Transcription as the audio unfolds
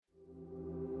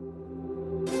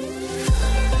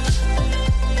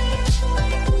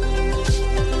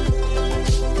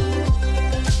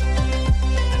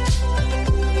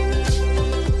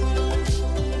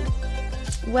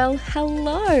Well,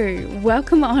 hello.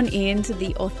 Welcome on in to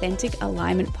the Authentic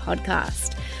Alignment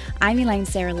Podcast. I'm Elaine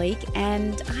Sarah Leek,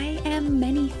 and I am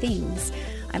many things.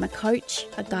 I'm a coach,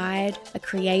 a guide, a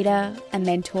creator, a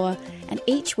mentor, and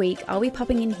each week I'll be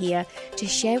popping in here to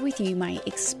share with you my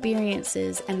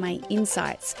experiences and my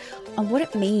insights on what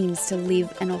it means to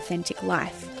live an authentic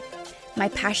life. My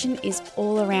passion is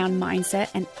all around mindset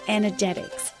and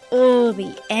energetics. Oh,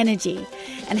 the energy,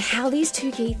 and how these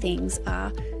two key things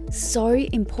are so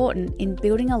important in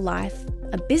building a life,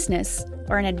 a business,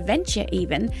 or an adventure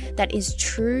even, that is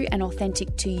true and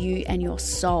authentic to you and your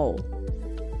soul.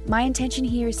 My intention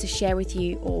here is to share with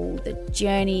you all the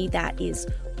journey that is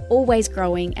always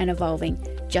growing and evolving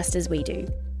just as we do.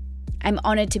 I'm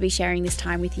honored to be sharing this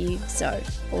time with you, so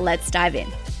let's dive in.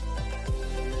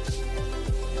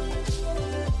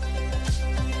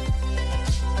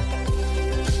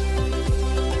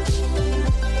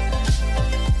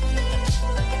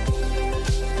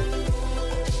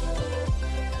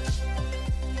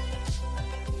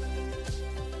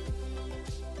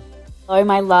 Hello,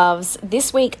 my loves.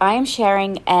 This week I am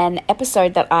sharing an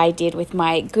episode that I did with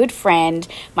my good friend,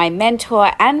 my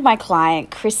mentor, and my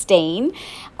client, Christine,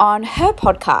 on her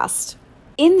podcast.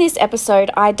 In this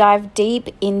episode, I dive deep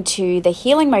into the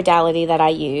healing modality that I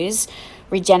use,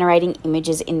 regenerating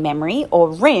images in memory,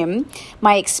 or RIM,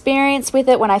 my experience with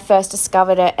it when I first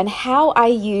discovered it, and how I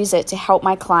use it to help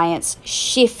my clients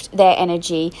shift their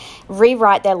energy,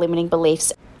 rewrite their limiting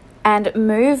beliefs, and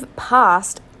move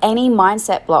past any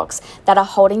mindset blocks that are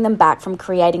holding them back from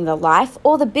creating the life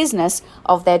or the business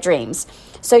of their dreams.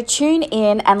 So tune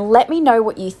in and let me know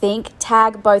what you think.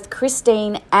 Tag both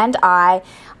Christine and I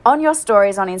on your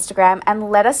stories on Instagram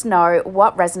and let us know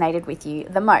what resonated with you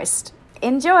the most.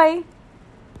 Enjoy!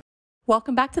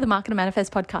 Welcome back to the Market and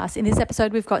Manifest podcast. In this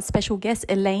episode, we've got special guest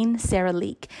Elaine Sarah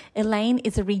Leek. Elaine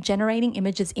is a regenerating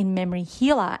images in memory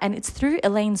healer, and it's through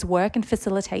Elaine's work and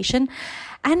facilitation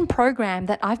and program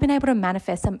that I've been able to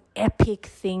manifest some epic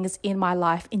things in my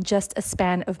life in just a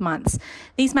span of months.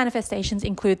 These manifestations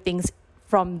include things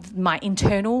from my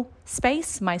internal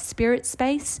space, my spirit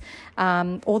space,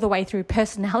 all the way through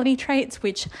personality traits,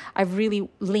 which I've really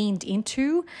leaned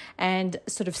into and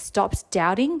sort of stopped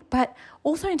doubting. But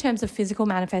also in terms of physical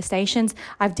manifestations,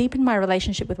 I've deepened my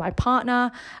relationship with my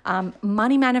partner,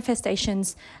 money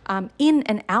manifestations in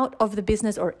and out of the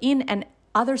business or in and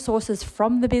other sources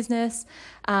from the business,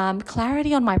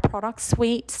 clarity on my product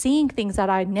suite, seeing things that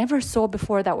I never saw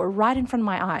before that were right in front of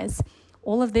my eyes.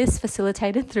 All of this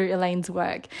facilitated through Elaine's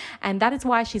work. And that is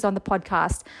why she's on the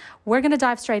podcast. We're going to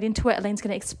dive straight into it. Elaine's going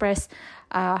to express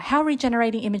how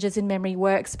regenerating images in memory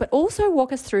works, but also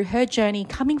walk us through her journey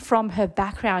coming from her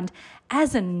background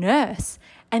as a nurse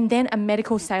and then a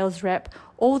medical sales rep,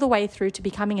 all the way through to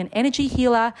becoming an energy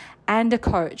healer and a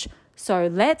coach. So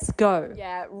let's go.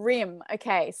 Yeah, RIM.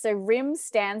 Okay, so RIM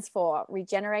stands for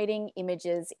Regenerating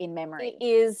Images in Memory. It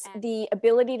is the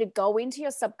ability to go into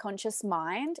your subconscious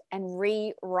mind and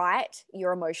rewrite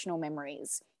your emotional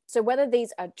memories. So whether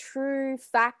these are true,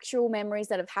 factual memories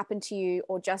that have happened to you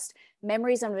or just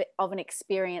memories of an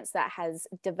experience that has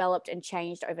developed and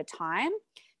changed over time,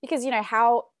 because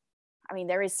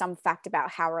there is some fact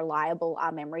about how reliable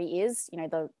our memory is,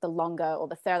 the longer or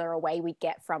the further away we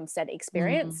get from said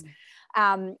experience.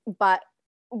 But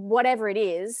whatever it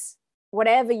is,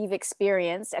 whatever you've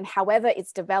experienced and however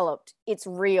it's developed, it's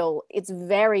real. It's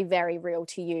very, very real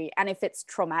to you. And if it's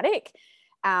traumatic,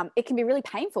 it can be really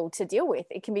painful to deal with.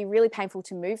 It can be really painful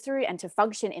to move through and to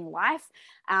function in life.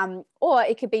 Or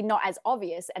it could be not as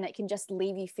obvious and it can just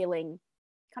leave you feeling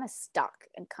kind of stuck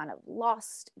and kind of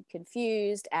lost and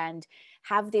confused and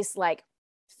have this like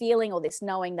feeling or this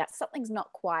knowing that something's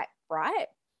not quite right.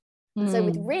 And so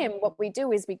with RIM, what we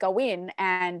do is we go in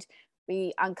and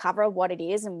we uncover what it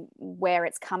is and where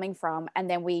it's coming from. And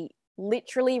then we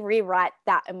literally rewrite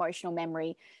that emotional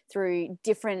memory through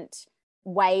different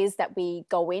ways that we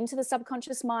go into the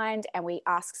subconscious mind and we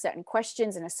ask certain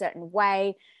questions in a certain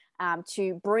way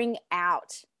to bring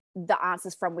out the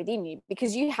answers from within you,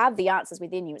 because you have the answers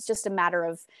within you. It's just a matter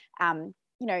of,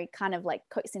 kind of like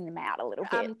coaxing them out a little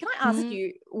bit. Can I ask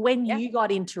you, when you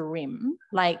got into RIM,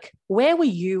 like where were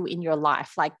you in your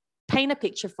life? Like paint a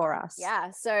picture for us.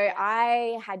 Yeah. So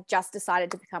I had just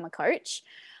decided to become a coach,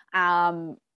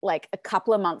 like a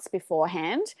couple of months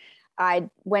beforehand. I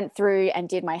went through and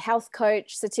did my health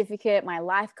coach certificate, my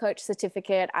life coach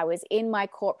certificate. I was in my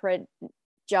corporate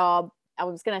job. I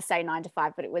was going to say 9 to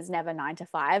 5, but it was never 9 to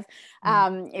 5.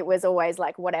 It was always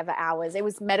like whatever hours. It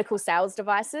was medical sales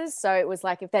devices. So it was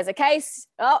like, if there's a case,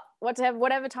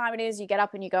 whatever time it is, you get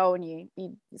up and you go and you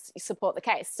support the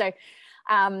case. So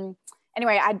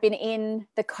anyway, I'd been in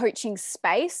the coaching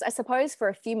space, I suppose, for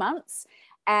a few months.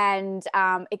 And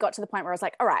it got to the point where I was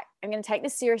like, all right, I'm going to take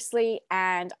this seriously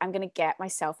and I'm going to get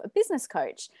myself a business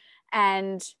coach.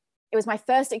 And it was my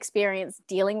first experience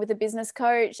dealing with a business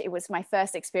coach. It was my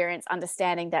first experience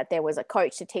understanding that there was a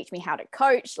coach to teach me how to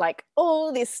coach. Like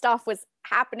all this stuff was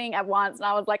happening at once. And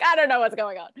I was like, I don't know what's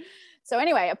going on. So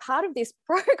anyway, a part of this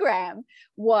program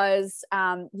was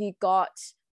you got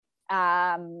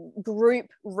group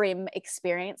RIM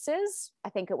experiences. I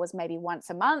think it was maybe once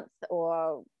a month,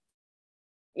 or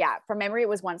from memory, it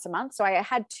was once a month. So I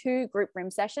had 2 group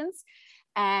RIM sessions,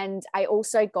 and I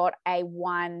also got a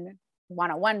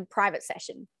one-on-one private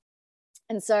session.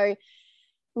 And so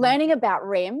learning about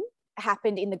RIM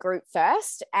happened in the group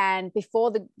first. And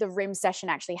before the RIM session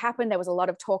actually happened, there was a lot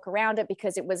of talk around it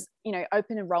because it was,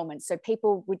 open enrollment. So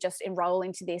people would just enroll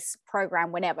into this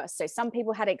program whenever. So some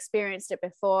people had experienced it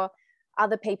before.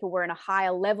 Other people were in a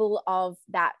higher level of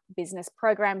that business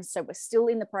program, so were still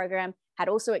in the program, had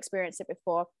also experienced it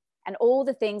before. And all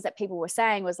the things that people were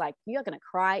saying was like, you're going to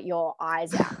cry your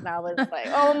eyes out. And I was like,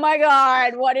 oh my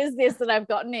God, what is this that I've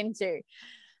gotten into?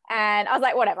 And I was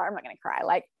like, whatever, I'm not going to cry.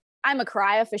 Like, I'm a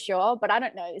crier for sure, but I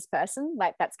don't know this person.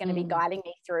 Like, that's going to be guiding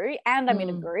me through. And I'm in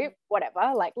a group,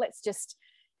 whatever. Like, let's just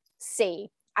see.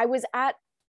 I was at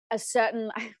a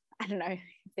certain, I don't know if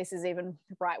this is even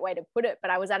the right way to put it, but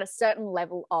I was at a certain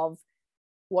level of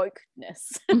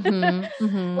wokeness.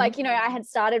 Like, I had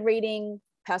started reading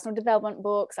personal development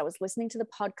books. I was listening to the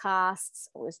podcasts.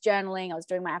 I was journaling. I was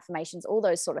doing my affirmations, all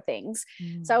those sort of things.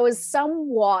 So I was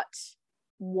somewhat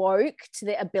woke to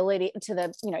the ability, to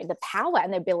the, the power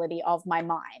and the ability of my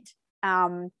mind.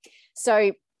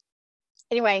 So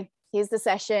anyway, here's the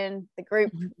session, the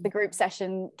group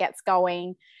session gets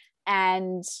going,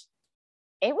 and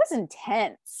it was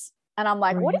intense. And I'm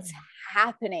like, what is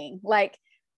happening? Like,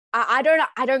 I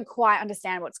don't quite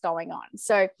understand what's going on.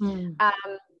 So,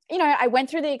 I went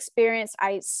through the experience.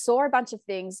 I saw a bunch of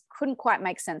things, couldn't quite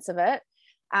make sense of it.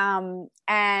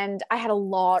 And I had a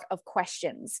lot of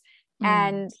questions.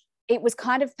 And it was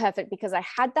kind of perfect because I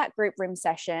had that group RIM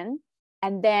session.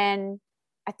 And then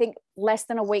I think less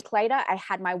than a week later, I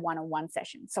had my one-on-one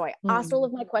session. So I asked all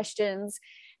of my questions,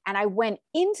 and I went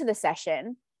into the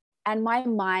session, and my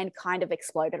mind kind of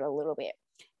exploded a little bit,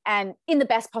 and in the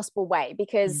best possible way,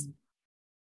 because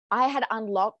I had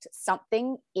unlocked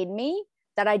something in me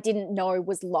that I didn't know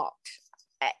was locked.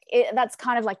 That's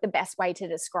kind of like the best way to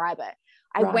describe it.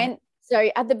 So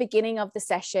at the beginning of the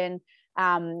session,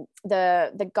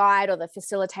 the guide or the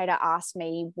facilitator asked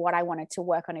me what I wanted to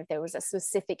work on, if there was a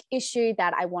specific issue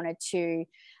that I wanted to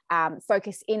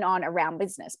focus in on around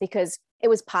business, because it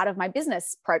was part of my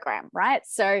business program, right?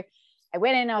 So I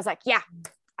went in and I was like, yeah,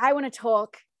 I want to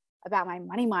talk about my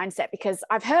money mindset, because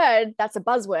I've heard that's a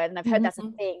buzzword and I've heard that's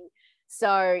a thing. So,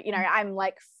 I'm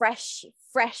like fresh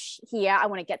here. I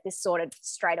want to get this sorted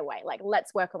straight away. Like,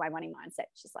 let's work on my money mindset.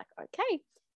 She's like, okay,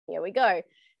 here we go.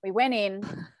 We went in.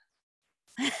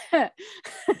 And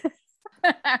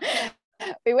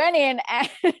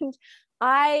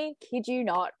I kid you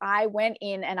not, I went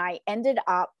in and I ended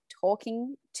up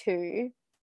talking to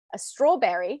a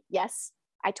strawberry. Yes,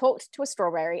 I talked to a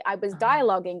strawberry. I was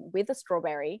dialoguing with a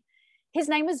strawberry. His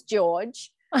name was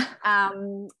George.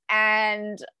 And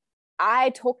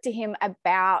I talked to him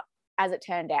about, as it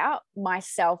turned out, my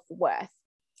self-worth.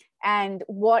 And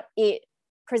what it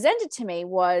presented to me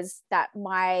was that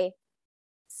my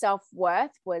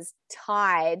self-worth was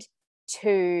tied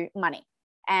to money.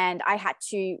 And I had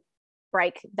to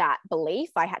break that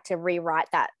belief. I had to rewrite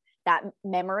that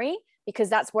memory, because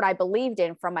that's what I believed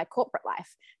in from my corporate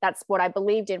life. That's what I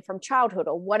believed in from childhood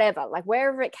or whatever, like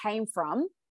wherever it came from,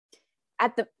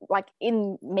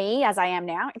 in me as I am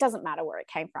now, it doesn't matter where it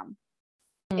came from.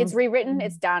 It's rewritten,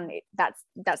 it's done. That's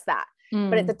that.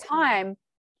 But at the time,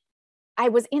 I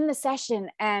was in the session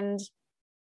and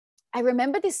I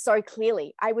remember this so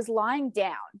clearly. I was lying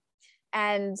down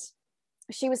and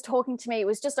she was talking to me. It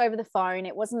was just over the phone.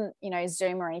 It wasn't,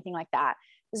 Zoom or anything like that.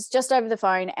 It was just over the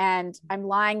phone, and I'm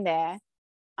lying there.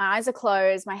 My eyes are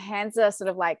closed. My hands are sort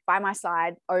of like by my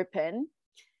side, open.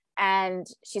 And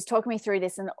she's talking me through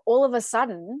this. And all of a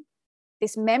sudden,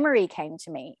 this memory came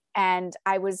to me. And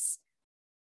I was,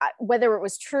 whether it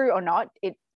was true or not,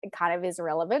 it kind of is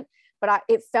irrelevant. But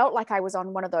it felt like I was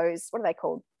on one of those, what are they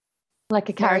called? Like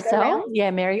a carousel?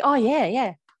 Yeah, Mary. Oh,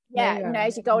 yeah. Yeah,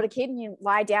 as you go with a kid and you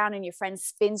lie down and your friend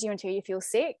spins you until you feel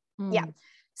sick. Yeah.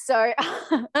 So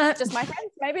just my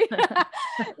friends, maybe.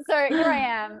 So here I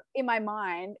am in my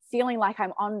mind feeling like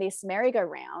I'm on this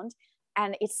merry-go-round,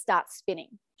 and it starts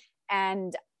spinning.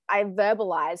 And I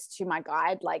verbalized to my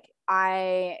guide, like,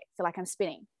 I feel like I'm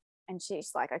spinning. And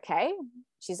she's like, okay.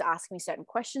 She's asking me certain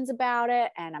questions about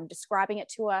it, and I'm describing it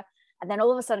to her. And then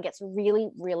all of a sudden it gets really,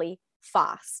 really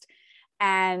fast.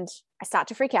 And I start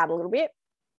to freak out a little bit.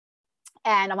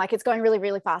 And I'm like, it's going really,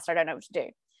 really fast. I don't know what to do.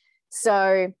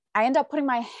 So I end up putting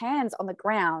my hands on the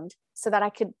ground so that I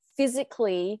could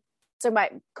physically, so my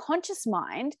conscious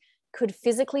mind could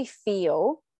physically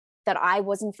feel that I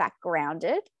was in fact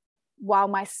grounded, while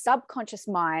my subconscious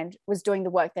mind was doing the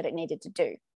work that it needed to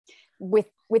do with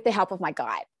the help of my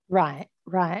guide. Right.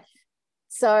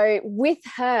 So with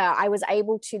her, I was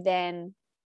able to then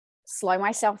slow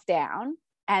myself down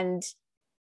and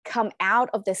come out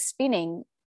of the spinning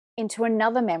into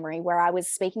another memory where I was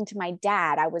speaking to my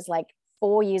dad. I was like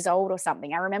 4 years old or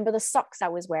something. I remember the socks I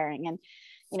was wearing, and,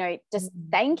 you know, just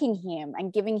thanking him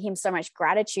and giving him so much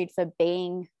gratitude for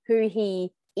being who he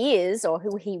is, or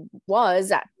who he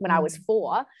was when I was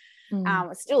 4.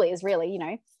 Still is, really, you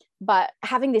know, but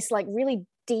having this like really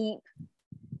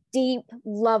deep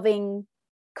loving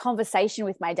conversation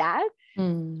with my dad.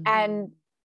 And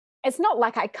it's not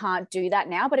like I can't do that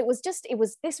now, but it was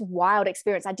this wild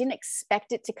experience. I didn't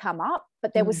expect it to come up,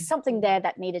 but there was something there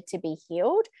that needed to be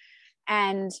healed.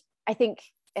 And I think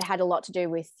it had a lot to do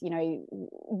with, you know,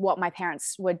 what my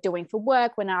parents were doing for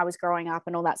work when I was growing up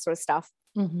and all that sort of stuff.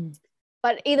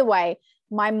 But either way,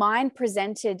 my mind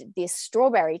presented this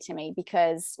strawberry to me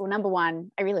because, well, number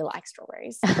one, I really like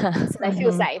strawberries, so they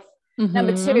feel safe.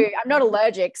 Number two, I'm not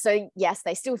allergic, so yes,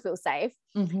 they still feel safe.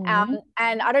 And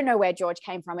I don't know where George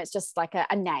came from. It's just like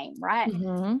a name, right?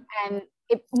 And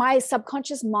my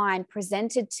subconscious mind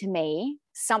presented to me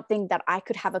something that I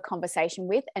could have a conversation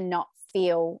with and not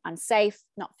feel unsafe,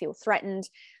 not feel threatened.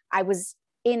 I was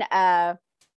in a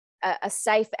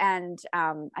safe and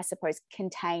I suppose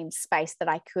contained space that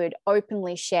I could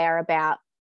openly share about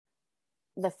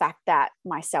the fact that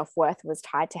my self-worth was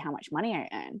tied to how much money I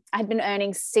earn. I'd been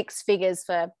earning 6 figures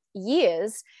for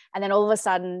years, and then all of a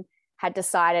sudden had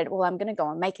decided, well, I'm going to go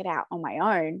and make it out on my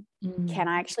own. Can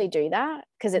I actually do that?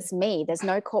 Because it's me. There's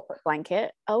no corporate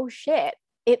blanket. Oh shit,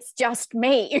 it's just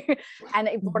me. And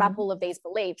it brought up all of these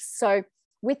beliefs. So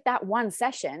with that one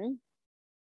session,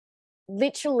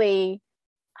 literally,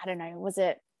 I don't know, was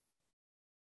it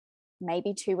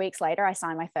maybe 2 weeks later, I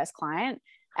signed my first client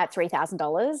at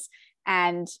 $3,000.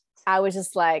 And I was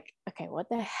just like, okay, what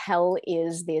the hell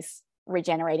is this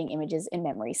regenerating images in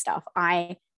memory stuff?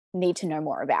 I need to know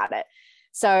more about it.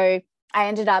 So I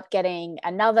ended up getting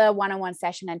another one-on-one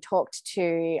session and talked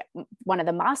to one of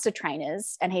the master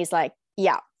trainers. And he's like,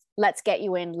 yeah, let's get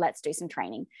you in. Let's do some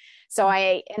training. So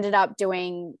I ended up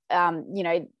doing,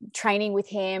 training with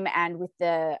him and with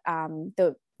the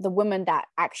woman that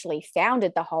actually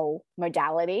founded the whole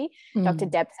modality, Dr.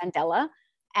 Deb Sandella.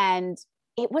 And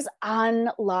it was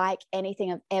unlike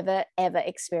anything I've ever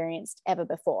experienced ever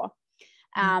before.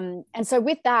 And so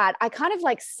with that, I kind of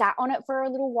like sat on it for a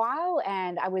little while,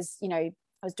 and I was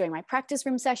doing my practice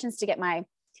room sessions to get my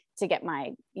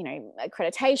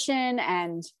accreditation,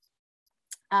 and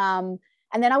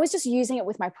then I was just using it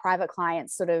with my private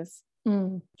clients sort of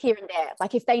here and there.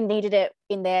 Like if they needed it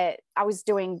in there, I was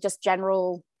doing just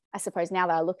general, I suppose now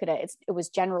that I look at it, it was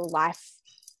general life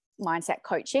mindset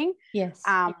coaching. Yes.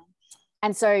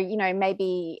 And so,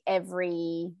 maybe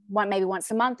maybe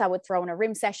once a month, I would throw in a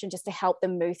RIM session just to help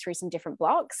them move through some different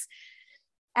blocks.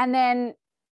 And then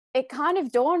it kind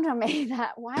of dawned on me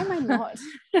that why am I not?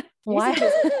 Why?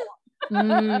 What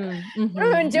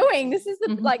am I doing? This is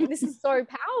this is so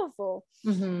powerful.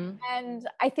 And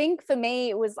I think for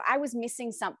me, I was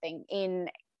missing something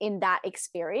in that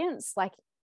experience. Like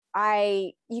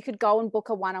you could go and book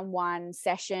a one-on-one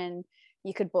session.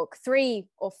 You could book 3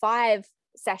 or 5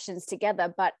 sessions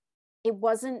together, but there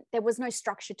was no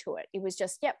structure to it. It was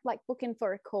just, like book in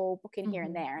for a call, book in here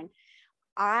and there. And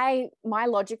my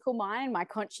logical mind, my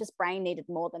conscious brain needed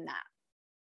more than that.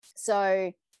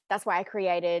 So that's why I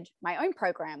created my own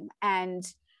program. And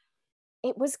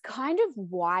it was kind of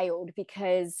wild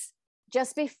because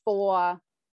just before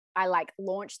I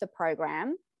launched the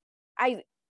program, I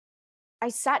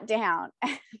sat down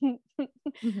and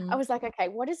I was like, okay,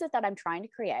 what is it that I'm trying to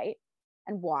create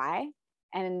and why?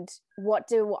 And what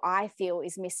do I feel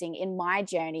is missing in my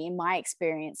journey, in my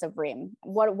experience of RIM?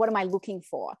 What am I looking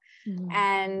for?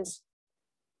 And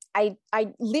I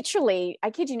literally, I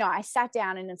kid you not, I sat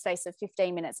down in the space of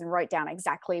 15 minutes and wrote down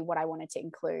exactly what I wanted to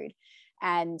include.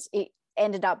 And it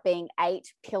ended up being 8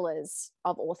 pillars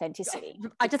of authenticity.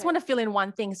 I just want to fill in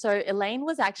one thing. So Elaine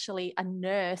was actually a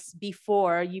nurse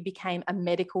before you became a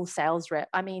medical sales rep.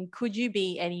 I mean, could you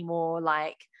be any more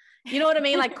you know what I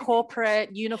mean? Like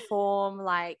corporate uniform,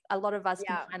 like a lot of us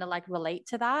can kind of relate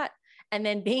to that. And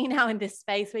then being now in this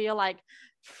space where you're like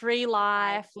free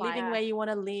life, living where you want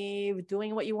to live,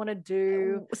 doing what you want to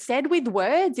do. Said with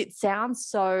words, it sounds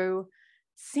so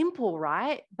simple,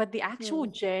 right? But the actual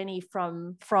journey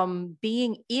from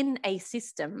being in a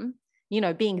system,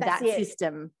 being that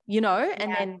system, and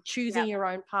then choosing your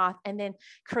own path and then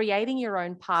creating your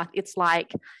own path. It's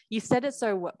like you said it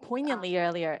so poignantly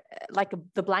earlier, like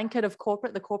the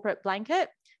corporate blanket,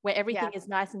 where everything is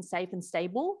nice and safe and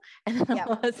stable. And then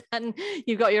all of a sudden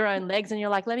you've got your own legs and you're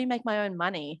like, let me make my own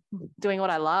money doing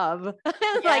what I love.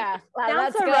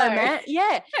 Sounds so romantic.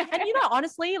 Yeah. And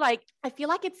honestly, like, I feel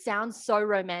like it sounds so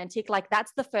romantic. Like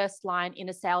that's the first line in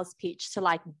a sales pitch to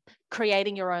like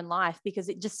creating your own life, because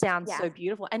it just sounds so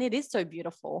beautiful. And it is so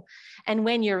beautiful. And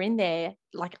when you're in there,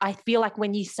 like, I feel like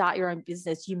when you start your own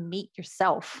business, you meet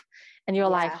yourself. And you're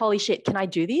like, holy shit, can I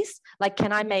do this? Like,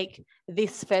 can I make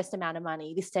this first amount of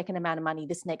money, this second amount of money,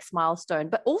 this next milestone?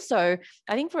 But also,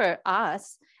 I think for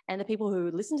us and the people who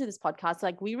listen to this podcast,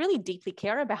 like, we really deeply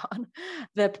care about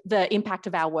the impact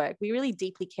of our work. We really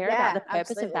deeply care about the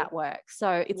purpose of that work.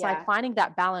 So it's like finding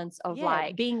that balance of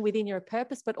like being within your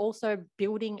purpose, but also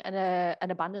building an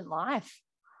abundant life.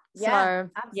 Yeah, so,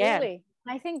 absolutely.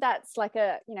 I think that's like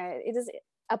it is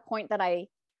a point that I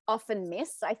often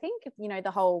miss. I think,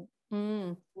 the whole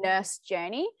nurse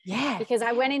journey. Yeah. Because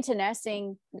I went into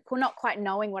nursing not quite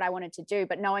knowing what I wanted to do,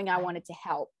 but knowing I wanted to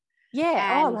help.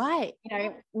 Yeah. And, right.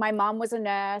 My mom was a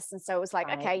nurse. And so it was like,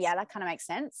 okay, yeah, that kind of makes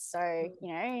sense. So,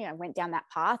 I went down that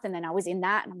path and then I was in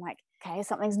that and I'm like, okay,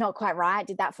 something's not quite right.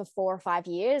 Did that for 4 or 5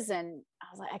 years. And I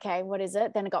was like, okay, what is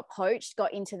it? Then I got poached,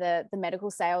 got into the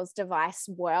medical sales device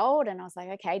world. And I was like,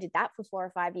 okay, did that for 4 or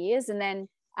 5 years. And then,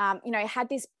 had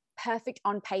this perfect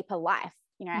on paper life.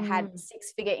 I had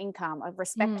 6-figure income, a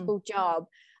respectable job.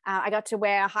 I got to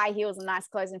wear high heels and nice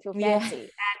clothes and feel fancy and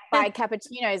buy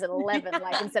cappuccinos at 11,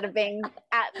 like instead of being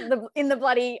in the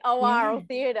bloody OR or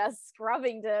theater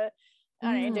scrubbing to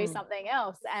do something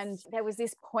else. And there was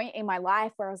this point in my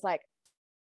life where I was like,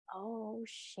 oh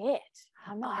shit,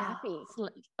 I'm not happy.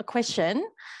 A question.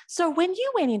 So when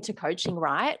you went into coaching,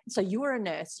 right? So you were a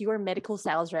nurse, you were a medical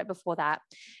sales rep before that,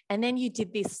 and then you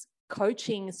did this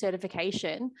coaching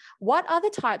certification. What other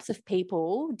types of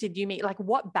people did you meet? Like,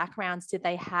 what backgrounds did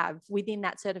they have within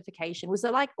that certification? Was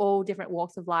it like all different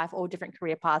walks of life, all different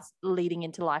career paths leading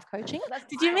into life coaching?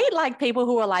 Did you meet like people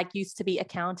who are like used to be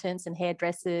accountants and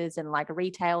hairdressers and like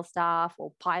retail staff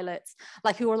or pilots,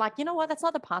 like who are like, you know what, that's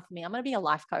not the path for me, I'm going to be a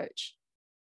life coach?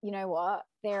 You know what?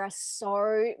 There are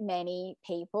so many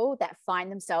people that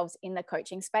find themselves in the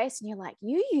coaching space and you're like,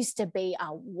 you used to be a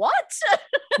what?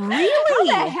 Really?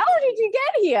 How the hell did you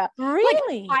get here?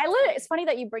 Really? Like, pilot. It's funny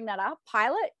that you bring that up.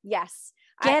 Pilot. Yes.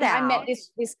 I met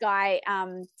this guy.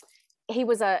 He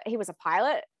was a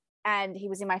pilot and he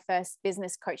was in my first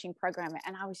business coaching program.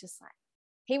 And I was just like,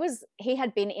 he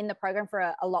had been in the program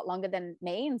for a lot longer than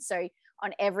me. And so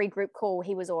on every group call,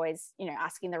 he was always,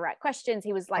 asking the right questions.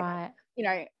 He was like,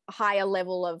 higher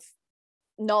level of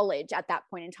knowledge at that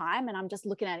point in time. And I'm just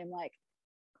looking at him like,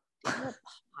 you're a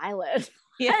pilot.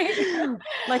 Yeah.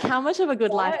 Like, how much of a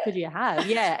good life could you have?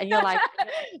 Yeah. And you're like,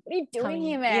 what are you doing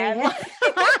here, man? Yeah.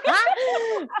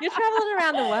 You're traveling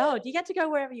around the world. You get to go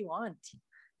wherever you want.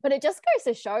 But it just goes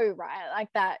to show, right? Like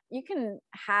that you can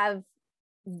have,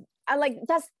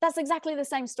 that's exactly the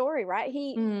same story, right?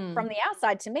 He, from the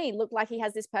outside to me, looked like he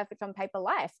has this perfect on paper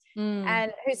life.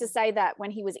 And who's to say that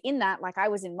when he was in that, like I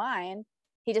was in mine,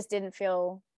 he just didn't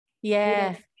feel,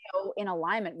 in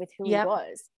alignment with who he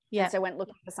was. Yeah. And so went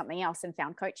looking for something else and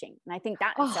found coaching. And I think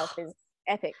that itself is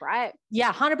epic, right?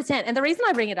 Yeah, 100%. And the reason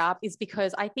I bring it up is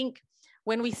because I think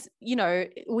when we,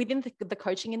 within the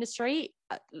coaching industry,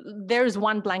 there is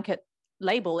one blanket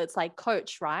label. It's like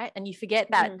coach, right? And you forget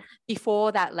that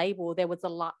before that label, there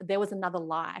was another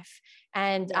life.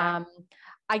 And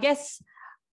I guess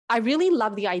I really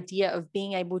love the idea of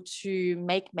being able to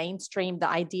make mainstream the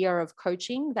idea of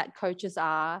coaching, that coaches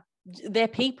they're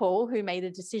people who made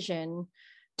a decision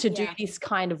to do this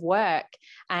kind of work.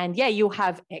 And you'll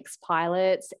have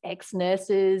ex-pilots,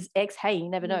 ex-nurses, hey, you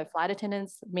never know, flight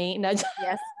attendants, me, no.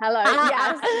 Yes, hello,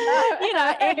 yes.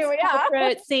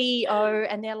 Ex-corporate CEO,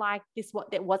 and they're like,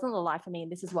 that wasn't the life for me,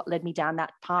 and this is what led me down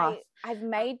that path. I've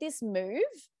made this move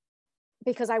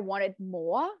because I wanted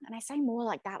more, and I say more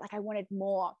like that, like I wanted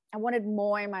more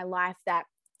in my life that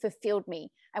fulfilled me.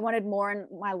 I wanted more in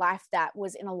my life that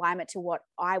was in alignment to what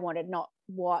I wanted, not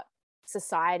what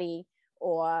society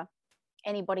or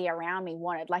anybody around me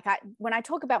wanted. Like when I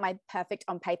talk about my perfect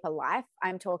on paper life,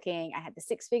 I'm talking, I had the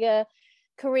 6-figure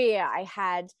career. I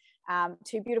had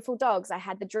 2 beautiful dogs. I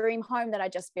had the dream home that I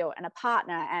just built and a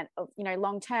partner and, you know,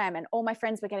 long term, and all my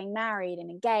friends were getting married and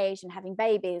engaged and having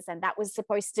babies. And that was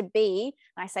supposed to be,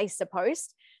 and I say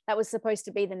supposed, that was supposed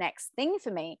to be the next thing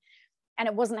for me. And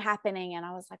it wasn't happening. And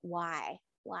I was like, why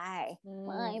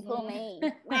for me?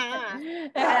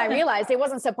 And I realized it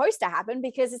wasn't supposed to happen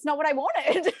because it's not what I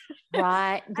wanted.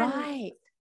 Right.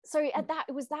 So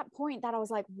it was that point that I was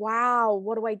like, wow,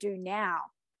 what do I do now?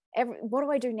 What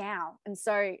do I do now? And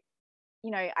so,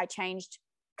 you know, I changed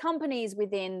companies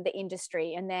within the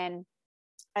industry, and then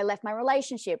I left my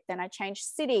relationship. Then I changed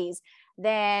cities.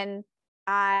 Then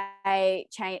I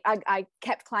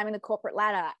kept climbing the corporate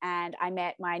ladder, and I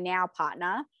met my now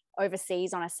partner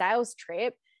overseas on a sales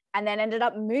trip, and then ended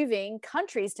up moving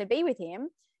countries to be with him.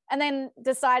 And then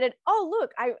decided, oh,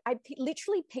 look, I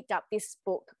literally picked up this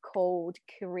book called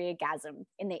Careergasm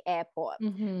in the airport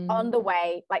on the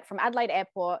way, like from Adelaide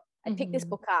Airport. I picked this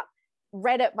book up,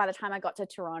 read it by the time I got to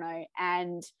Toronto,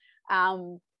 and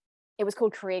it was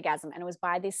called Careergasm, and it was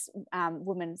by this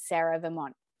woman, Sarah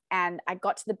Vermont. And I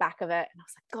got to the back of it, and I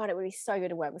was like, God, it would be so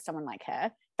good to work with someone like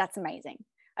her. That's amazing.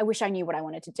 I wish I knew what I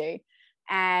wanted to do.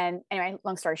 And anyway,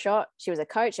 long story short, she was a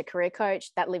coach, a career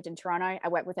coach that lived in Toronto. I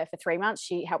worked with her for 3 months.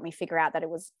 She helped me figure out that it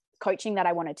was coaching that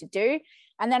I wanted to do.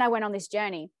 And then I went on this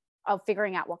journey of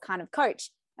figuring out what kind of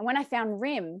coach. And when I found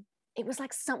RIM, it was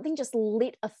like something just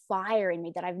lit a fire in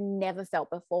me that I've never felt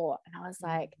before. And I was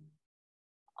like,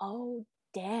 oh,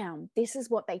 damn, this is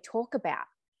what they talk about.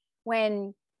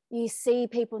 When you see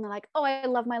people and they're like, oh, I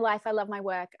love my life. I love my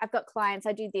work. I've got clients.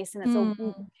 I do this. And it's all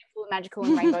beautiful, magical,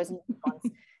 and rainbows and unicorns.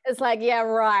 It's like, yeah,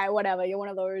 right, whatever. You're one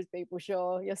of those people,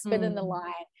 sure. You're spinning the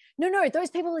line. No,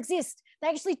 those people exist. They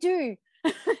actually do.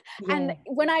 And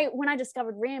when I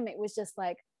discovered RIM, it was just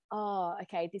like, oh,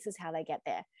 okay, this is how they get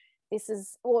there. This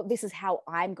is how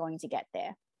I'm going to get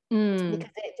there. Because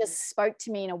it just spoke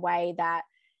to me in a way that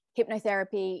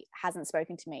hypnotherapy hasn't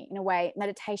spoken to me, in a way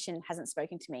meditation hasn't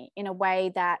spoken to me, in a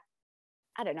way that,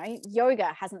 I don't know,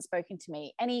 yoga hasn't spoken to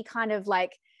me. Any kind of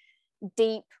like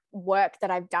deep work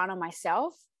that I've done on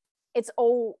myself, it's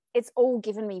all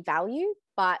given me value,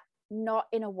 but not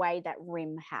in a way that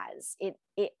RIM has. It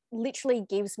literally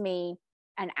gives me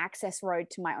an access road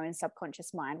to my own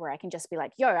subconscious mind where I can just be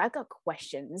like, yo, I've got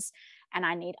questions and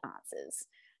I need answers,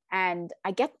 and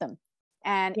I get them.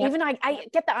 And even I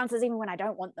get the answers even when I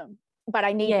don't want them, but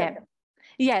I need them.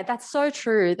 Yeah, that's so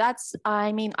true. I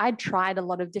tried a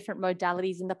lot of different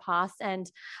modalities in the past, and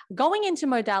going into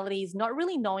modalities, not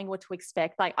really knowing what to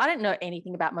expect. Like, I didn't know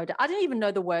anything about I didn't even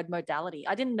know the word modality.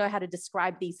 I didn't know how to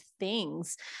describe these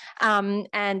things.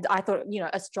 And I thought, you know,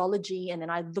 astrology, and then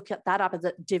I looked at that up as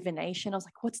a divination. I was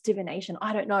like, what's divination?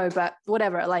 I don't know, but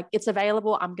whatever, like, it's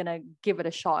available. I'm going to give it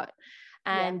a shot.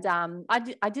 And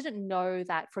I didn't know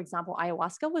that, for example,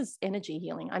 ayahuasca was energy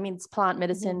healing. I mean, it's plant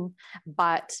medicine,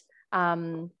 but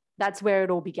that's where it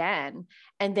all began.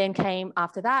 And then came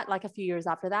after that, like a few years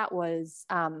after that, was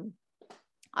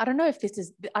I don't think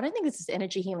this is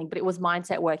energy healing, but it was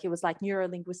mindset work. It was like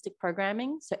neuro-linguistic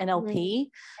programming, so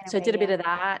NLP. So I did a bit of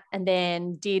that, and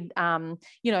then did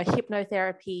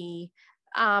hypnotherapy,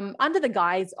 under the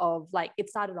guise of, like, it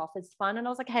started off as fun, and I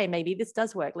was like, hey, maybe this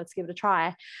does work, let's give it a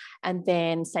try. And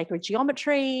then sacred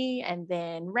geometry, and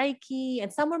then Reiki,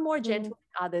 and some were more gentle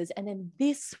than others. And then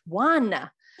this one,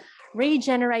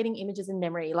 regenerating images in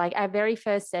memory. Like, our very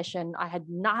first session, I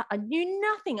knew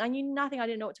nothing. I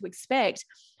didn't know what to expect.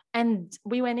 And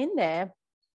we went in there.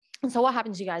 And so what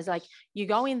happens, you guys, like, you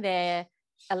go in there,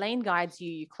 Elaine guides you,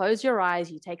 you close your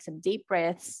eyes, you take some deep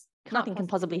breaths. Nothing can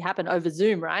possibly happen over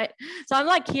Zoom, right? So I'm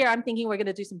like, here, I'm thinking we're going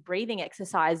to do some breathing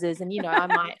exercises, and, you know,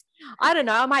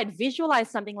 I might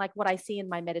visualize something like what I see in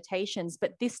my meditations,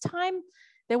 but this time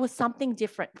there was something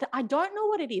different. I don't know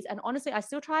what it is. And honestly, I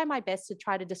still try my best to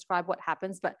try to describe what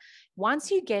happens, but once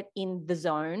you get in the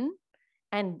zone,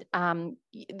 and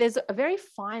there's a very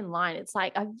fine line. It's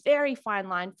like a very fine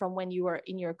line from when you were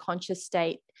in your conscious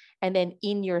state and then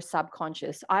in your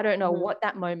subconscious. I don't know what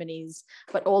that moment is,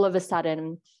 but all of a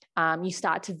sudden, you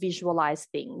start to visualize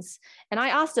things. And I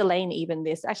asked Elaine even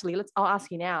this, actually, I'll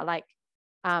ask you now, like,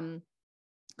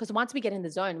 because once we get in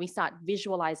the zone, we start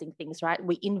visualizing things, right?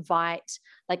 We invite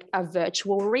like a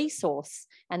virtual resource,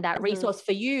 and that resource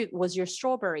for you was your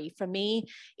strawberry. For me,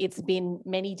 it's been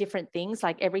many different things.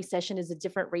 Like, every session is a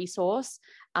different resource.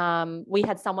 We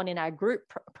had someone in our group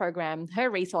program, her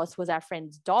resource was our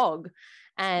friend's dog.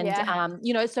 And,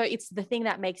 so it's the thing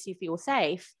that makes you feel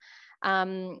safe.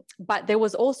 But there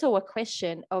was also a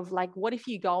question of, like, what if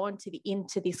you go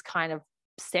into this kind of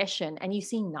session and you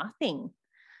see nothing?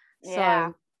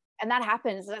 So, and that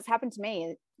happens. That's happened to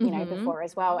me, you know, before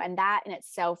as well. And that in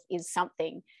itself is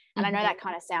something. And I know that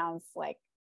kind of sounds like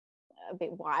a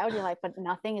bit wild. You're like, but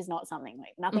nothing is not something.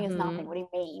 Like nothing is nothing. What do you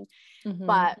mean?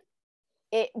 But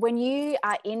when you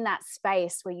are in that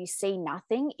space where you see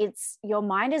nothing, it's your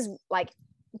mind is like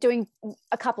doing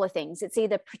a couple of things. It's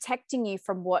either protecting you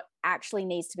from what actually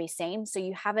needs to be seen, so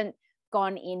you haven't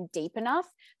gone in deep enough.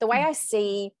 The way I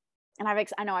see, and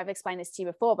I know I've explained this to you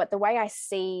before, but the way I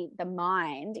see the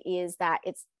mind is that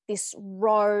it's this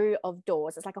row of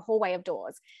doors. It's like a hallway of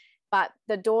doors, but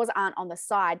the doors aren't on the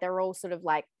side. They're all sort of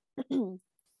like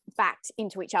backed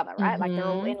into each other, right? Like they're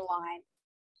all in line.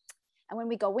 And when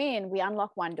we go in, we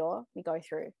unlock one door, we go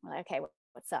through, we're like, okay,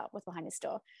 what's up? What's behind this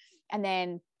door? And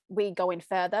then we go in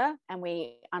further and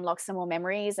we unlock some more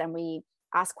memories, and we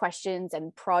ask questions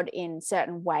and prod in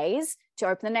certain ways to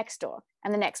open the next door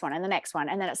and the next one and the next one.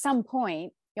 And then at some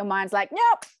point, your mind's like,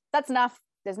 nope, that's enough.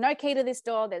 There's no key to this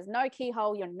door. There's no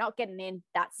keyhole. You're not getting in.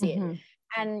 That's it.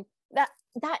 And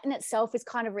that in itself is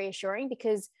kind of reassuring,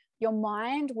 because your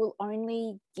mind will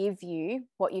only give you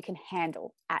what you can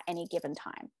handle at any given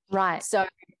time. Right. So,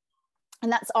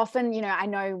 and that's often, you know, I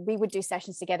know we would do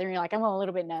sessions together and you're like, I'm a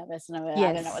little bit nervous and I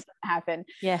don't know what's going to happen.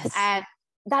 Yes. And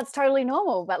that's totally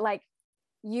normal. But like,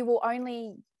 you will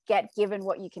only get given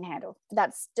what you can handle.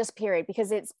 That's just period,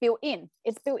 because it's built in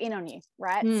on you.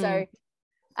 Right.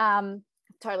 So,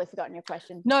 totally forgotten your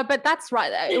question. No, but that's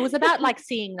right. It was about like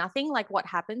seeing nothing, like what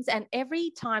happens. And every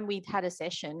time we'd had a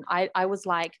session, I was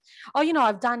like, oh, you know,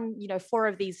 I've done, 4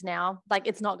 of these now. Like,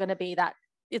 it's not going to be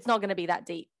that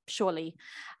deep, surely.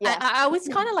 Yeah. I always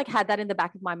kind of like had that in the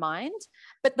back of my mind.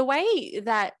 But the way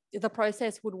that the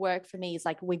process would work for me is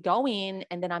like, we go in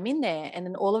and then I'm in there, and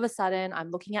then all of a sudden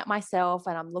I'm looking at myself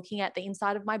and I'm looking at the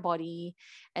inside of my body,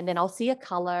 and then I'll see a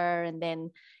color, and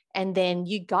then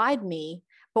you guide me.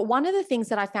 But one of the things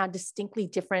that I found distinctly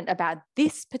different about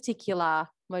this particular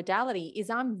modality is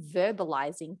I'm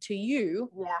verbalizing to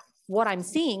you what I'm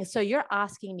seeing. So you're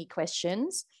asking me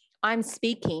questions, I'm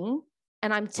speaking,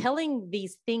 and I'm telling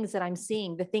these things that I'm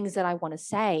seeing, the things that I want to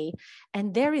say.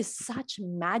 And there is such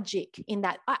magic in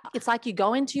that. It's like you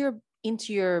go into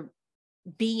your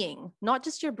being, not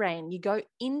just your brain. You go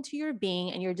into your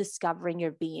being and you're discovering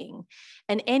your being.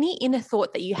 And any inner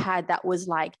thought that you had that was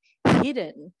like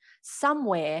hidden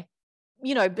somewhere,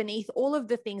 beneath all of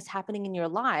the things happening in your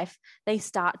life, they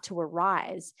start to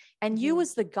arise. And you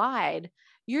as the guide,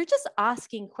 you're just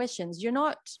asking questions.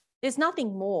 There's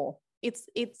nothing more.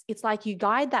 It's like you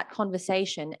guide that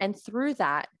conversation. And through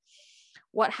that,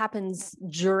 what happens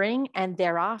during and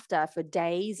thereafter for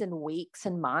days and weeks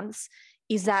and months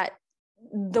is that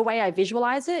the way I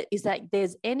visualize it is that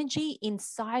there's energy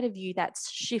inside of you that's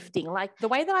shifting. Like the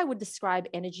way that I would describe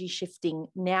energy shifting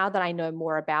now that I know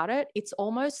more about it, it's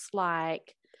almost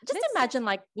like, just imagine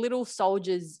like little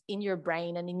soldiers in your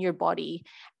brain and in your body,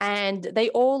 and they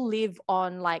all live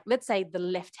on, like, let's say the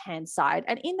left-hand side.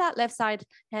 And in that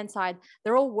hand side,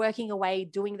 they're all working away,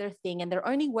 doing their thing, and they're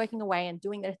only working away and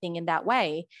doing their thing in that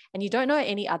way. And you don't know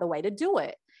any other way to do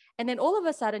it. And then all of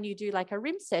a sudden you do like a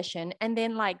RIM session, and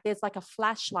then like there's like a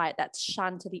flashlight that's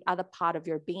shunned to the other part of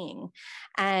your being.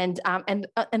 And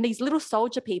these little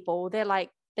soldier people,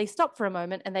 they stop for a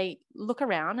moment and they look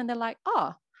around and they're like,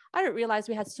 oh, I didn't realize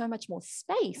we had so much more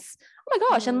space. Oh my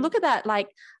gosh. And look at that, like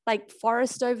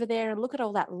forest over there, and look at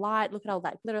all that light, look at all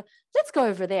that glitter. Let's go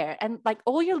over there. And like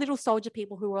all your little soldier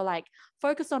people who were like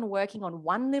focused on working on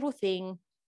one little thing,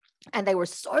 and they were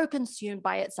so consumed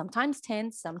by it, sometimes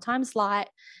tense, sometimes light,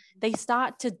 they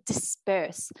start to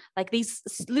disperse. Like these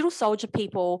little soldier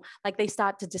people, like they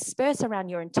start to disperse around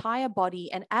your entire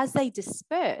body. And as they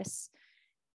disperse,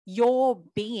 your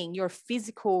being, your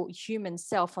physical human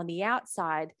self on the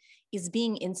outside is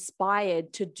being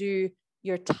inspired to do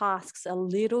your tasks a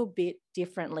little bit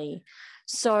differently.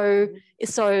 So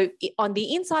on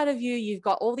the inside of you, you've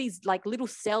got all these like little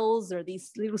cells or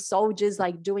these little soldiers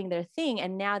like doing their thing,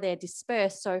 and now they're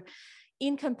dispersed. So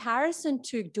in comparison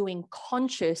to doing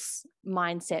conscious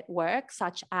mindset work,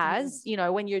 such as,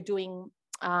 when you're doing,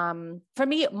 for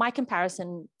me, my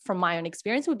comparison from my own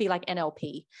experience would be like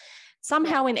NLP.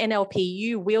 Somehow in NLP,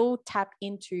 you will tap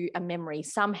into a memory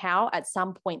somehow at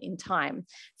some point in time.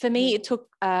 For me, it took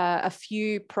a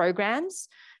few programs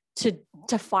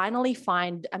to finally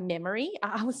find a memory.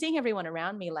 I was seeing everyone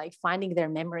around me like finding their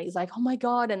memories, like, oh my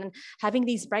God, and having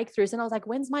these breakthroughs. And I was like,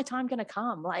 when's my time going to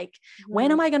come? Like,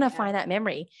 when am I going to find that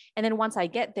memory? And then once I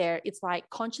get there, it's like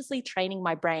consciously training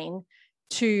my brain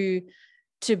to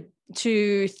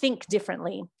think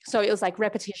differently. So it was like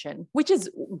repetition, which is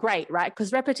great, right?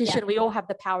 Because repetition, we all have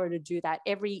the power to do that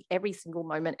every single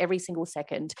moment, every single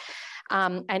second.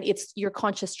 And it's your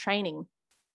conscious training.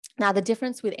 Now, the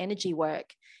difference with energy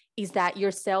work is that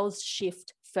your cells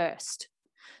shift first.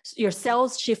 your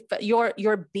cells shift,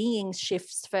 your being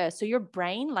shifts first. So your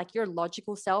brain, like your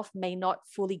logical self, may not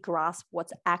fully grasp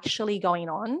what's actually going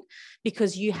on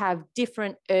because you have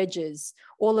different urges.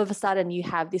 All of a sudden you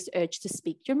have this urge to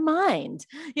speak your mind,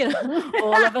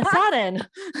 all of a sudden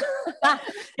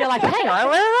you're like, hang on,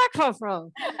 where did that come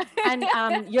from?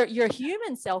 And your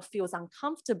human self feels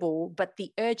uncomfortable, but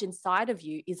the urge inside of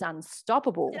you is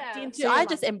unstoppable. I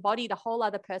just embodied a whole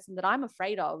other person that I'm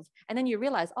afraid of. And then you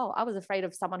realize, oh, I was afraid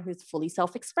of someone who's fully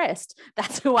self-expressed.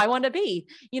 That's who I want to be.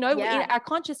 In our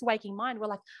conscious waking mind, we're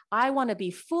like, I want to be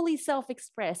fully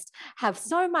self-expressed, have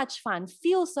so much fun,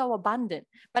 feel so abundant.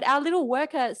 But our little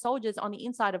worker soldiers on the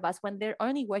inside of us, when they're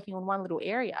only working on one little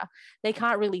area, they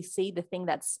can't really see the thing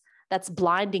that's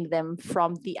blinding them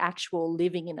from the actual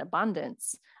living in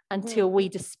abundance until we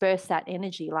disperse that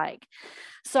energy.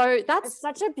 So that's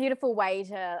such a beautiful way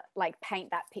to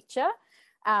paint that picture.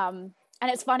 And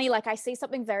it's funny, I see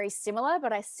something very similar,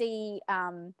 but I see,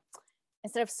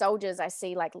 instead of soldiers, I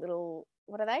see little,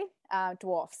 what are they?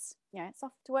 Dwarfs. It's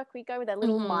off to work we go with their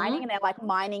little mining, and they're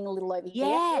mining a little over here.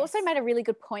 You also made a really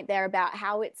good point there about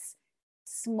how it's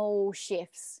small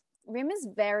shifts. RIM is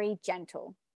very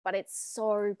gentle, but it's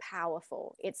so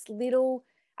powerful. It's little,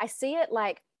 I see it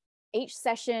each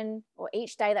session or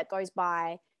each day that goes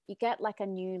by, you get a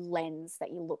new lens that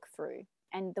you look through.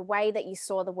 And the way that you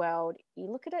saw the world, you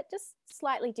look at it just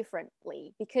slightly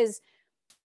differently, because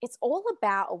it's all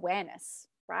about awareness,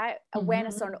 right?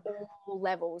 Awareness on all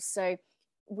levels. So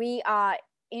we are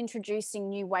introducing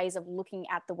new ways of looking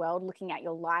at the world, looking at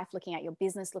your life, looking at your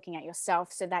business, looking at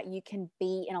yourself, so that you can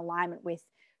be in alignment with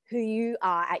who you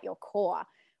are at your core,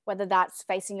 whether that's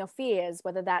facing your fears,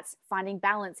 whether that's finding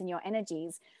balance in your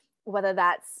energies, whether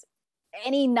that's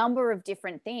any number of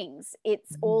different things.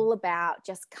 It's all about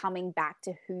just coming back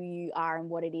to who you are and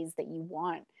what it is that you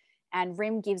want. And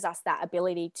RIM gives us that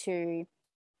ability to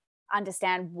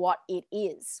understand what it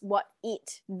is,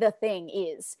 the thing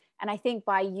is. And I think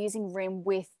by using RIM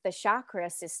with the chakra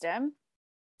system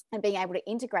and being able to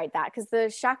integrate that, because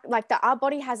the chakra, our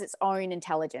body has its own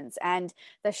intelligence, and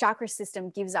the chakra system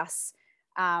gives us,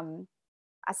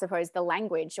 I suppose, the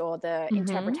language or the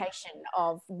interpretation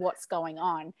of what's going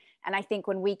on. And I think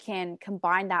when we can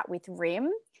combine that with RIM,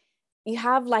 you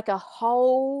have a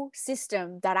whole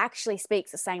system that actually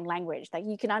speaks the same language,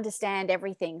 you can understand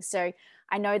everything. So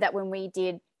I know that when we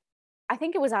did, I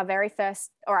think it was our very first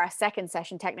or our second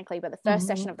session technically, but the first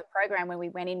session of the program, when we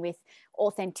went in with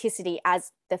authenticity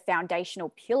as the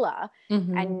foundational pillar,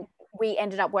 and we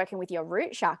ended up working with your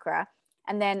root chakra.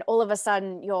 And then all of a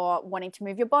sudden you're wanting to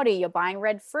move your body, you're buying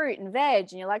red fruit and veg,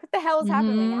 and you're like, what the hell is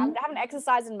happening? I haven't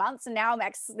exercised in months, and now I'm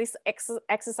this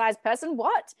exercise person.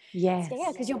 What? Yes.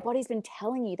 So, because your body's been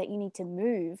telling you that you need to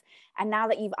move. And now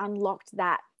that you've unlocked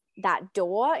that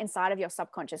door inside of your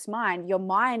subconscious mind, your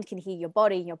mind can hear your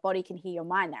body can hear your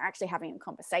mind. They're actually having a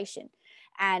conversation.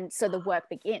 And so the work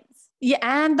begins. Yeah,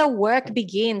 and the work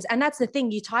begins. And that's the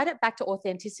thing. You tied it back to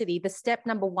authenticity. The step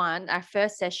number one, our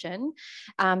first session,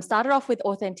 started off with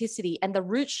authenticity, and the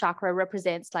root chakra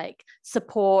represents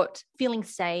support, feeling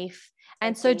safe.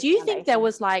 And so do you think there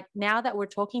was now that we're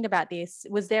talking about this,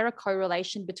 was there a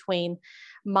correlation between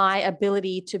my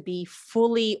ability to be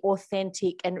fully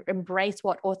authentic and embrace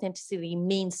what authenticity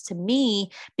means to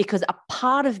me, because a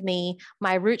part of me,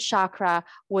 my root chakra,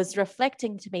 was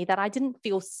reflecting to me that I didn't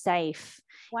feel safe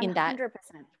 100%. in that? 100%.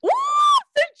 Ooh,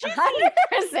 so 100%.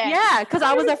 Yeah, because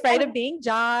I was afraid of being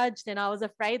judged, and I was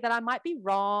afraid that I might be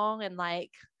wrong, and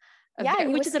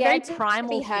which is a very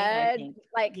primal thing,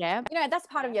 I think. That's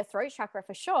part of your throat chakra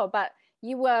for sure, but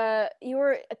you were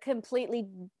in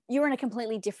a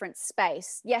completely different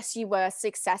space. Yes, you were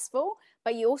successful,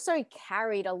 but you also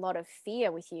carried a lot of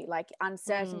fear with you,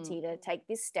 uncertainty to take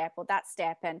this step or that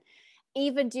step. And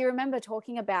even, do you remember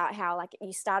talking about how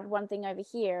you started one thing over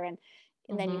here, and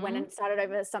then you went and started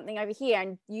over something over here,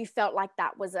 and you felt like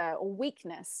that was a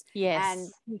weakness. Yes.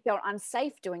 And you felt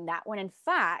unsafe doing that, when in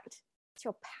fact it's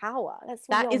your power.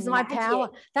 That is my power.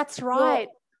 That's right.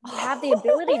 You have the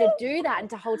ability to do that and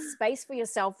to hold space for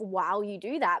yourself while you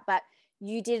do that, but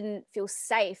you didn't feel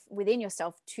safe within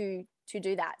yourself to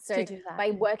do that. So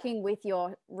by working with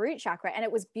your root chakra, and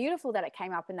it was beautiful that it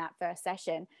came up in that first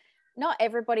session. Not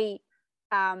everybody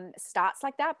starts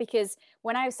like that, because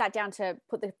when I sat down to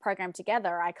put the program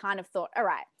together, I kind of thought, all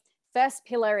right, first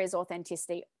pillar is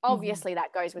authenticity. Obviously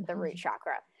that goes with the root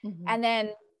chakra. And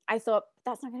then I thought,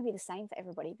 that's not going to be the same for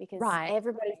everybody, because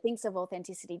everybody thinks of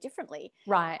authenticity differently.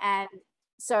 Right. And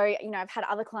so, I've had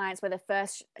other clients where the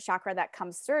first chakra that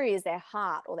comes through is their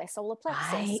heart or their solar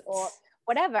plexus or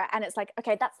whatever. And it's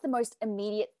okay, that's the most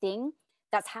immediate thing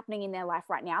that's happening in their life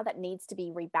right now that needs to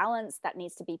be rebalanced, that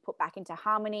needs to be put back into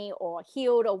harmony or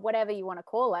healed or whatever you want to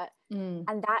call it. And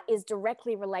that is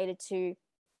directly related to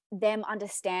them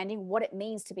understanding what it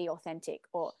means to be authentic,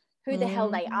 or who the hell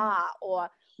they are, or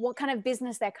what kind of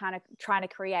business they're kind of trying to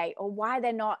create, or why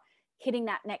they're not hitting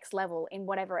that next level in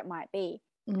whatever it might be.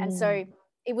 And so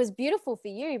it was beautiful for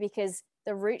you because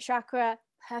the root chakra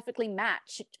perfectly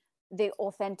matched the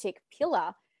authentic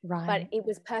pillar, but it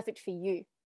was perfect for you.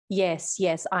 Yes,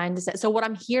 I understand. So what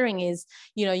I'm hearing is,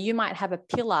 you might have a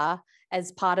pillar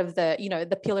as part of the,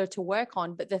 the pillar to work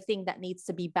on, but the thing that needs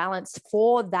to be balanced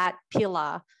for that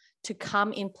pillar to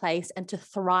come in place and to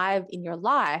thrive in your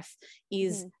life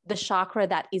is the chakra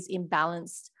that is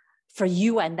imbalanced for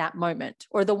you in that moment,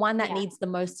 or the one that needs the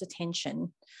most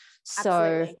attention.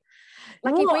 Absolutely. So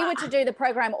like if we were to do the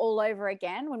program all over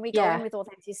again, when we go in with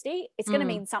authenticity, it's going to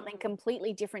mean something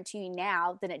completely different to you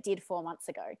now than it did 4 months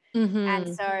ago.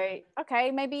 And so, okay,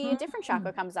 maybe a different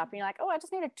chakra comes up and you're like, oh, I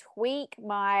just need to tweak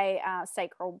my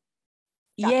sacral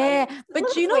chakra. Yeah,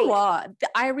 but you know what?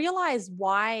 I realized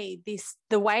why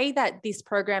the way that this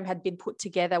program had been put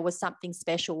together was something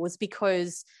special, was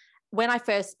because when I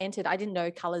first entered, I didn't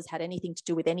know colors had anything to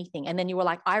do with anything. And then you were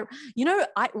like,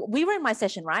 we were in my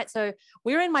session, right? So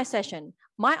we were in my session,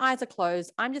 my eyes are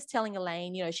closed. I'm just telling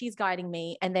Elaine, she's guiding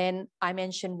me. And then I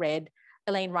mentioned red.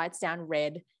 Elaine writes down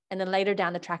red. And then later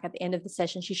down the track at the end of the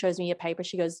session, she shows me a paper.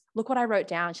 She goes, look what I wrote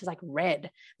down. She's like,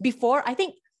 red. Before I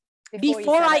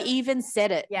even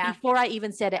said it.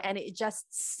 And it just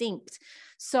synced.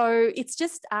 So it's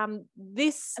just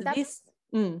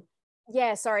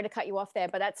Yeah, sorry to cut you off there,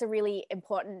 but that's a really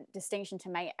important distinction to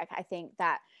make. I think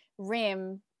that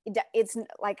RIM, it's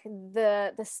like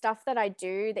the stuff that I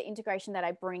do, the integration that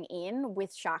I bring in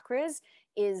with chakras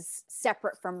is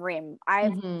separate from RIM.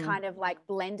 I've kind of like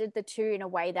blended the two in a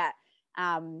way that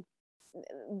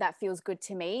that feels good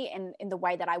to me, and in the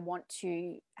way that I want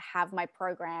to have my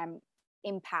program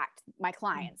impact my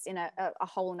clients in a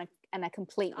whole and a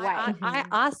complete way. I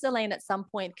asked Elaine at some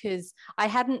point, because I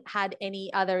hadn't had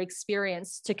any other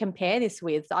experience to compare this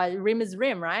with. RIM is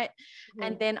RIM, right?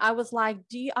 And then I was like,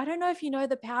 I don't know if you know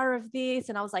the power of this.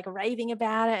 And I was like raving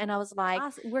about it. And I was like,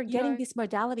 we're getting this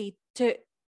modality to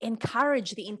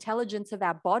encourage the intelligence of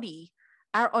our body,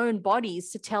 our own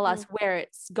bodies, to tell us where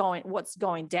it's going, what's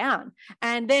going down.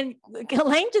 And then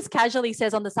Elaine just casually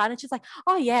says on the side, and she's like,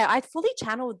 oh yeah, I fully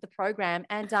channeled the program.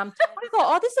 And I thought,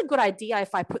 oh, this is a good idea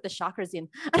if I put the chakras in.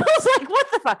 And I was like, what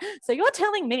the fuck? So you're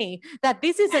telling me that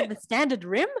this isn't the standard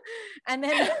RIM? And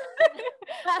then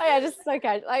just so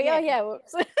casual. Like,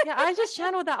 whoops. I just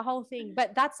channeled that whole thing.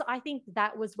 But I think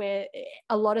that was where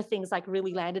a lot of things like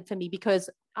really landed for me, because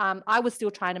I was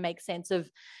still trying to make sense of,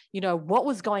 what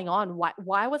was going on.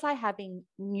 Why was I having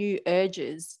new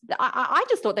urges? I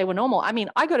just thought they were normal. I mean,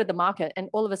 I go to the market and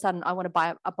all of a sudden I want to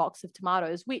buy a box of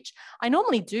tomatoes, which I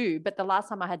normally do. But the last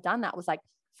time I had done that was like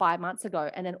 5 months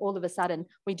ago. And then all of a sudden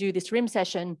we do this RIM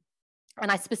session, and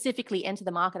I specifically enter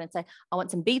the market and say, I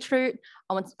want some beetroot,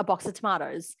 I want a box of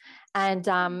tomatoes. And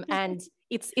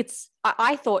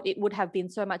I thought it would have been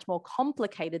so much more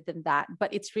complicated than that,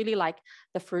 but it's really like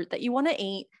the fruit that you want to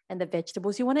eat and the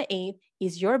vegetables you want to eat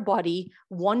is your body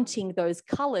wanting those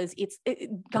colors.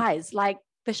 Guys, like,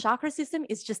 the chakra system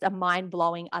is just a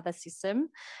mind-blowing other system.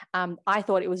 I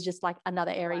thought it was just like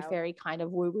another airy fairy kind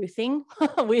of woo-woo thing,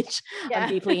 which I'm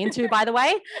deeply into, by the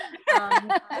way.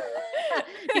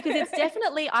 Because it's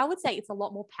definitely, I would say it's a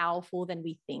lot more powerful than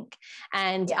we think.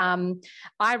 And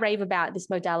I rave about this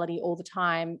modality all the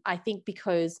time. I think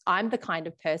because I'm the kind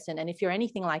of person, and if you're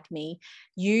anything like me,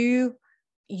 you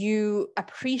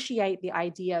appreciate the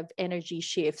idea of energy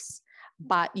shifts,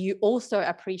 but you also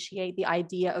appreciate the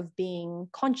idea of being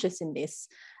conscious in this.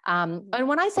 And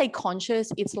when I say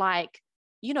conscious, it's like,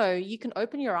 you can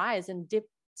open your eyes and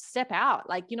step out.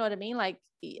 Like, you know what I mean? Like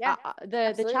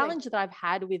the challenge that I've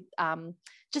had with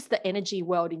just the energy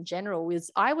world in general is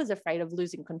I was afraid of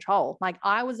losing control. Like,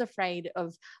 I was afraid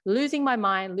of losing my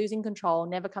mind, losing control,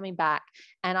 never coming back.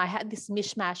 And I had this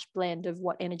mishmash blend of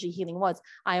what energy healing was: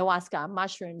 ayahuasca,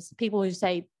 mushrooms, people who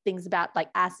say things about like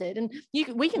acid, and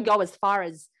we can go as far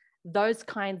as those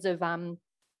kinds of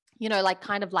like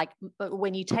kind of like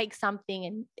when you take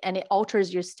something and it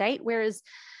alters your state. Whereas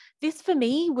this for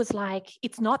me was like,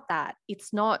 it's not that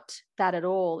at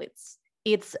all.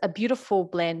 It's a beautiful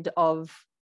blend of,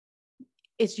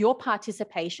 it's your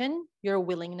participation, your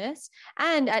willingness,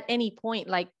 and at any point,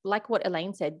 like what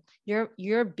Elaine said,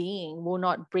 your being will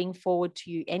not bring forward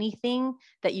to you anything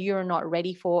that you're not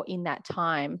ready for in that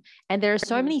time. And there are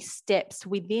so many steps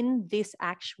within this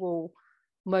actual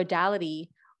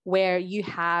modality where you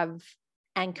have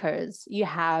anchors, you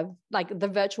have like the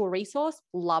virtual resource,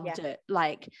 loved it.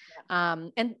 Like,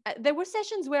 and there were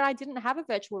sessions where I didn't have a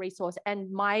virtual resource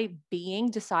and my being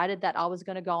decided that I was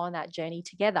going to go on that journey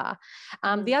together.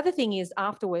 The other thing is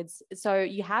afterwards, so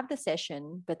you have the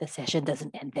session, but the session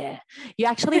doesn't end there. You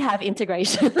actually have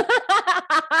integration.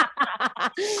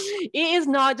 It is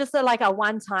not just like a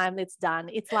one time it's done.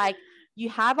 It's like, you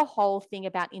have a whole thing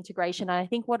about integration. And I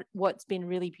think what's been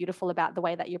really beautiful about the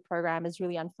way that your program has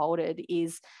really unfolded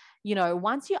is, you know,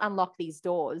 once you unlock these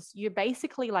doors, you're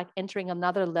basically like entering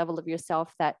another level of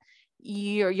yourself that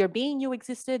you're being you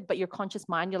existed, but your conscious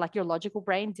mind, your logical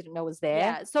brain didn't know was there.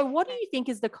 Yeah. So what do you think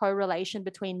is the correlation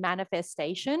between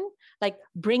manifestation, like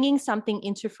bringing something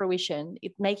into fruition,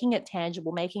 making it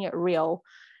tangible, making it real?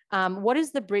 What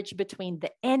is the bridge between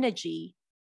the energy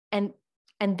and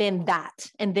then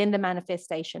the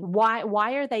manifestation?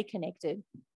 Why are they connected?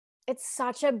 It's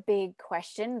such a big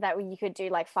question that you could do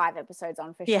like 5 episodes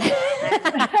on for sure.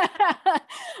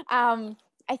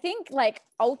 I think like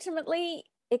ultimately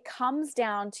it comes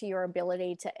down to your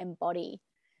ability to embody.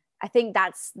 I think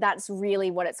that's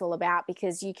really what it's all about,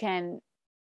 because you can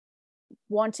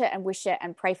want it and wish it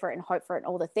and pray for it and hope for it and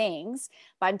all the things,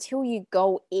 but until you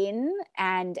go in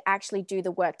and actually do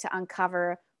the work to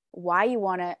uncover why you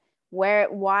want it,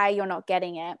 why you're not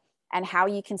getting it, and how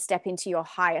you can step into your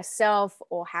higher self,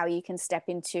 or how you can step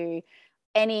into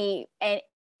any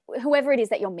whoever it is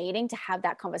that you're meeting to have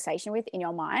that conversation with in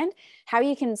your mind, how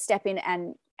you can step in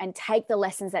and take the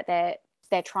lessons that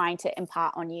they're trying to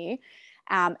impart on you,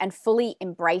 and fully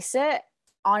embrace it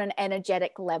on an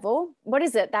energetic level. What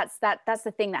is it? That's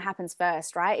the thing that happens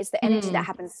first, right? It's the energy that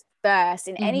happens first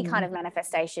in any kind of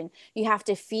manifestation. You have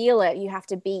to feel it, you have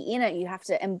to be in it, you have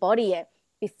to embody it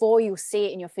before you see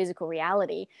it in your physical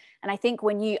reality. And I think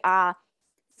when you are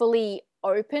fully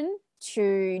open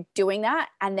to doing that,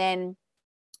 and then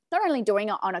not only doing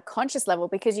it on a conscious level,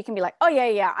 because you can be like, oh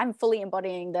yeah, I'm fully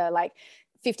embodying the like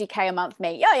 50K a month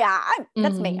me.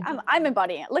 That's me. I'm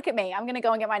embodying it. Look at me. I'm going to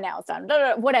go and get my nails done.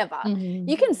 Whatever.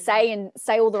 You can say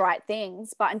all the right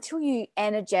things, but until you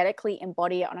energetically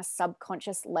embody it on a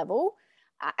subconscious level,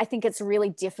 I think it's really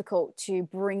difficult to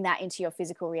bring that into your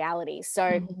physical reality.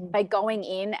 So by going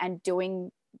in and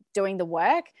doing the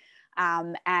work,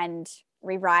 and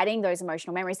rewriting those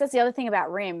emotional memories. That's the other thing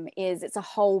about RIM, is it's a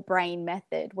whole brain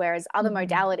method, whereas other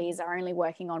modalities are only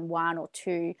working on 1 or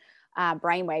 2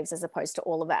 brainwaves as opposed to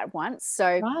all of it at once.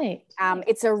 So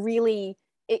it's a really,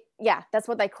 that's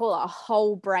what they call it, a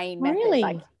whole brain method. Really?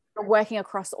 Like you're working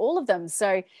across all of them.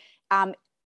 So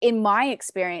in my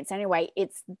experience anyway,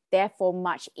 it's therefore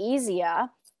much easier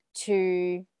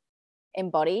to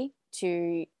embody,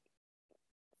 to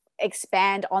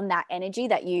expand on that energy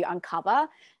that you uncover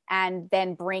and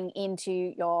then bring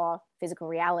into your physical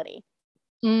reality.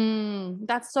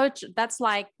 That's that's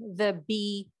like the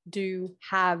be, do,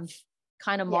 have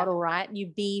kind of model, right? You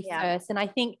be first. And I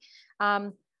think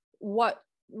what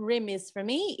RIM is for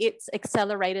me, it's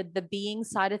accelerated the being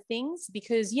side of things,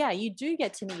 because you do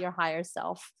get to meet your higher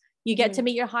self. You get to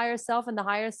meet your higher self, and the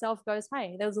higher self goes,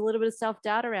 hey, there was a little bit of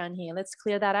self-doubt around here. Let's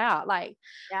clear that out. Like,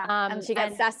 and she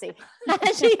gets sassy.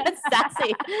 She gets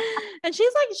sassy. And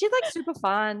she's like super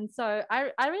fun. So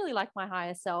I really like my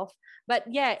higher self. But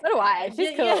so do I.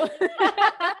 She's cool.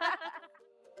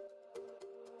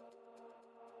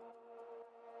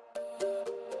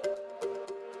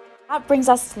 That brings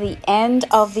us to the end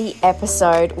of the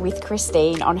episode with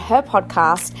Christine on her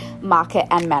podcast, Market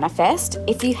and Manifest.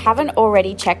 If you haven't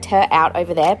already checked her out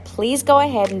over there, please go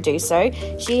ahead and do so.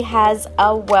 She has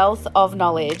a wealth of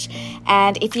knowledge.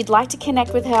 And if you'd like to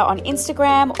connect with her on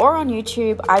Instagram or on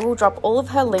YouTube, I will drop all of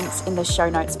her links in the show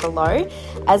notes below,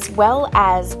 as well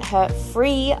as her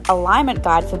free alignment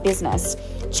guide for business.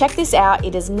 Check this out.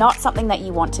 It is not something that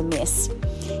you want to miss.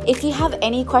 If you have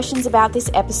any questions about this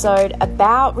episode,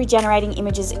 about regenerating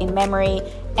images in memory,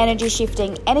 energy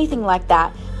shifting, anything like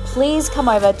that, please come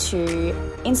over to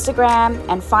Instagram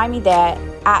and find me there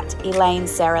at Elaine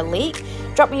Sarah Leak.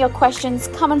 Drop me your questions,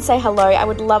 come and say hello. I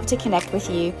would love to connect with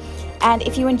you. And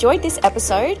if you enjoyed this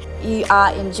episode, you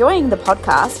are enjoying the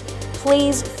podcast,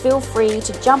 please feel free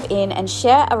to jump in and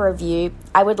share a review.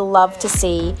 I would love to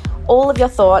see all of your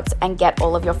thoughts and get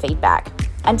all of your feedback.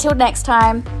 Until next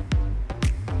time,